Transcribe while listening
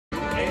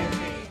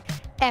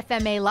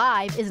FMA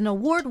Live is an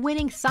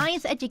award-winning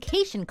science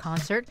education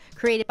concert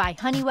created by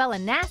Honeywell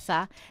and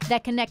NASA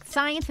that connects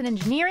science and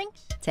engineering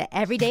to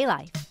everyday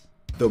life.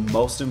 The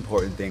most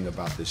important thing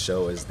about the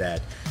show is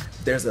that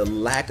there's a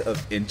lack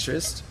of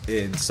interest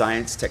in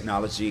science,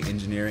 technology,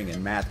 engineering,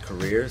 and math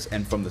careers,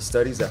 and from the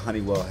studies that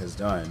Honeywell has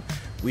done,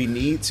 we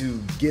need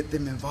to get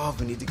them involved,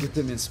 we need to get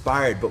them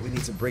inspired, but we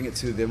need to bring it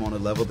to them on a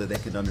level that they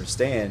can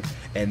understand,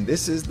 and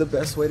this is the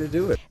best way to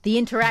do it. The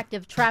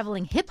interactive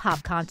traveling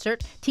hip-hop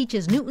concert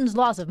teaches Newton's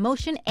laws of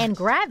motion and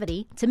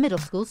gravity to middle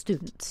school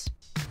students.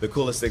 The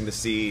coolest thing to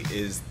see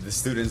is the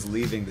students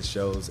leaving the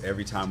shows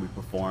every time we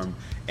perform,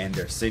 and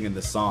they're singing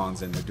the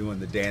songs and they're doing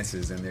the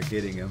dances and they're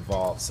getting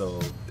involved. So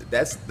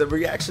the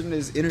reaction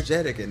is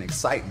energetic and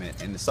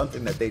excitement, and it's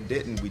something that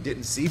we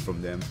didn't see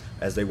from them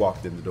as they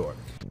walked in the door.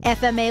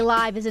 FMA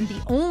Live isn't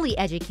the only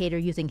educator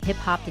using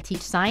hip-hop to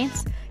teach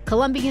science.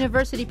 Columbia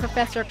University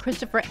professor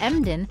Christopher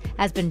Emden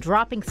has been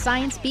dropping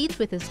science beats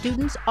with his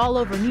students all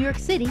over New York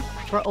City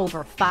for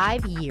over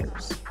 5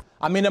 years.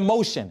 I'm in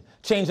motion,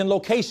 changing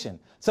location,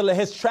 till it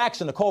hits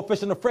traction, the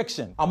coefficient of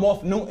friction. I'm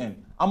off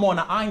Newton, I'm on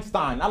an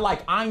Einstein. I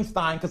like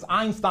Einstein because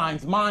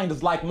Einstein's mind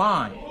is like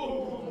mine.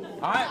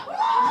 All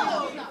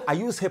right? I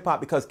use hip-hop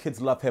because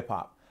kids love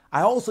hip-hop.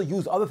 I also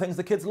use other things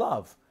that kids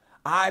love.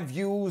 I've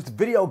used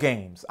video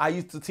games. I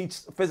used to teach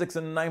physics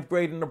in the 9th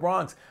grade in the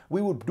Bronx.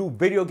 We would do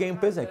video game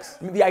physics.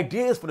 I mean, the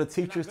idea is for the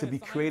teachers to be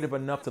creative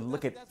enough to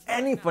look at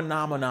any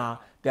phenomena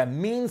that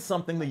means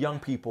something to young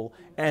people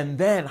and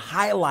then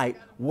highlight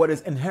what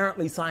is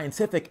inherently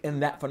scientific in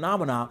that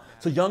phenomena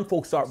so young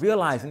folks start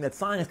realizing that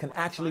science can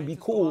actually be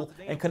cool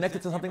and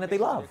connected to something that they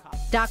love.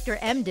 Dr.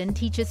 Emden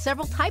teaches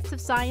several types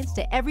of science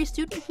to every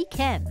student he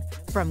can,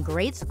 from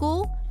grade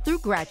school through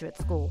graduate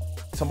school.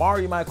 Tomorrow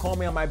you might call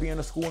me, I might be in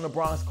a school in the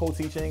Bronx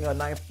co-teaching a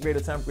 9th grade or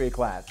 10th grade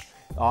class.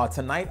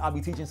 Tonight I'll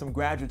be teaching some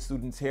graduate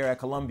students here at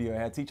Columbia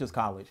at Teachers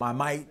College. I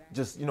might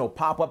just,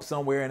 pop up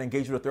somewhere and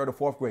engage with a 3rd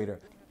or 4th grader.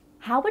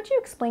 How would you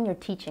explain your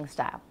teaching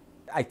style?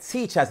 I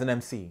teach as an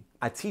MC.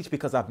 I teach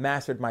because I've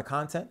mastered my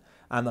content.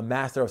 I'm the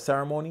master of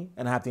ceremony,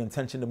 and I have the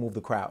intention to move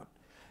the crowd.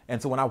 And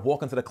so when I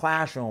walk into the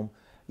classroom,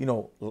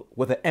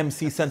 with an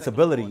MC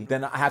sensibility,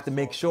 then I have to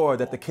make sure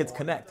that the kids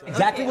connect.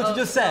 Exactly what you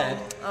just said,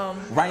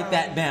 write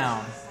that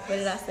down. What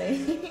did I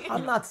say?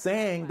 I'm not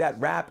saying that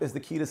rap is the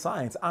key to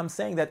science. I'm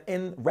saying that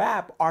in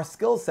rap are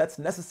skill sets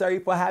necessary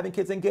for having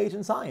kids engage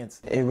in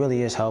science. It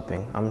really is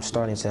helping. I'm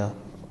starting to,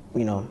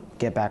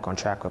 get back on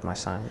track with my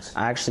science.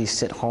 I actually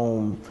sit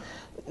home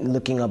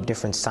looking up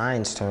different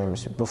science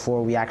terms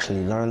before we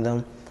actually learn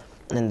them.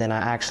 And then I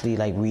actually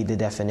read the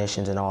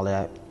definitions and all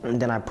that.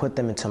 And then I put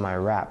them into my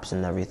raps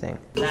and everything.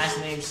 Last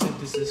name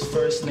synthesis,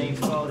 first name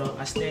photo.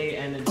 I stay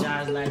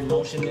energized like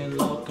motion and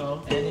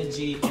loco.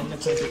 Energy in the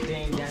perfect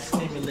thing that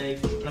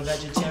stimulates. I'm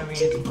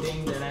vegetarian, the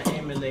thing that I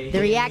emulate. The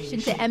reaction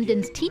to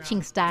Emden's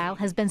teaching style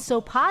has been so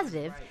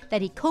positive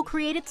that he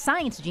co-created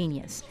Science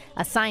Genius,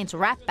 a science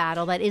rap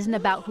battle that isn't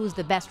about who's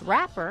the best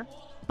rapper,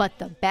 but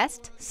the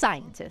best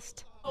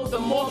scientist. The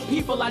more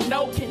people I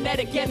know,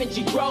 kinetic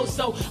energy grows,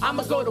 so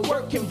I'ma go to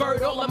work,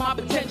 convert all of my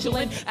potential,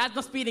 and as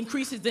my speed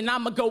increases, then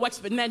I'ma go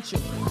exponential.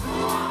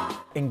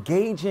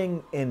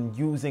 Engaging in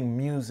using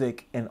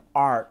music and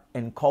art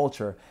and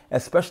culture,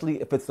 especially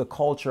if it's the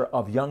culture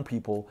of young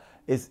people,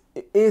 is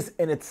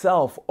in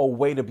itself a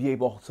way to be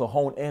able to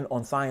hone in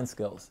on science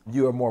skills.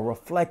 You're more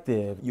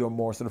reflective, you're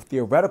more sort of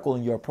theoretical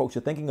in your approach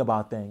to thinking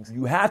about things.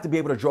 You have to be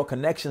able to draw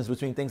connections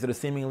between things that are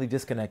seemingly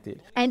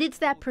disconnected. And it's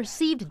that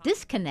perceived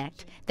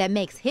disconnect that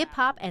makes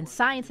hip-hop and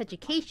science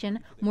education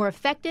more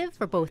effective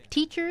for both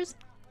teachers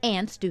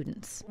and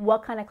students.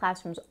 What kind of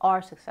classrooms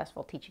are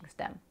successful teaching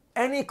STEM?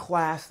 Any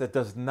class that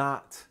does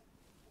not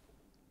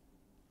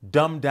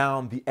dumb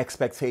down the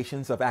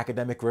expectations of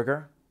academic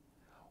rigor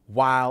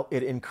while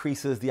it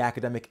increases the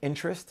academic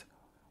interest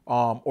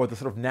or the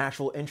sort of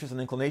natural interest and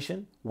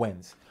inclination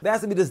wins. There has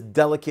to be this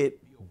delicate,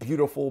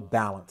 beautiful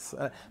balance.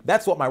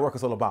 That's what my work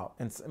is all about,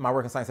 and my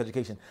work in science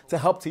education, to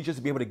help teachers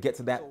to be able to get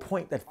to that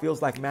point that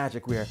feels like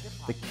magic where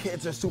the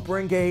kids are super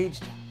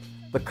engaged,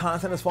 the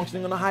content is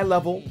functioning on a high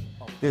level,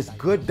 there's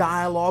good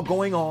dialogue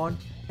going on,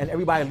 and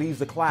everybody leaves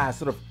the class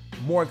sort of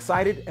more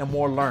excited and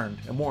more learned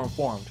and more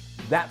informed.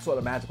 That's what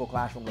a magical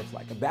classroom looks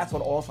like, and that's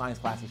what all science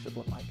classes should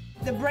look like.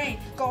 The brain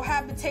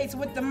cohabitates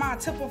with the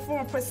mind to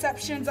perform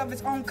perceptions of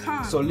its own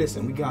kind. So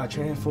listen, we gotta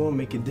transform,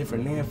 make it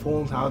different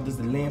landforms. How does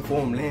the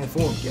landform,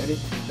 get it?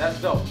 That's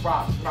dope.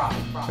 Props.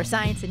 For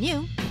Science and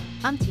You,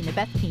 I'm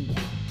Tinabeth Pena.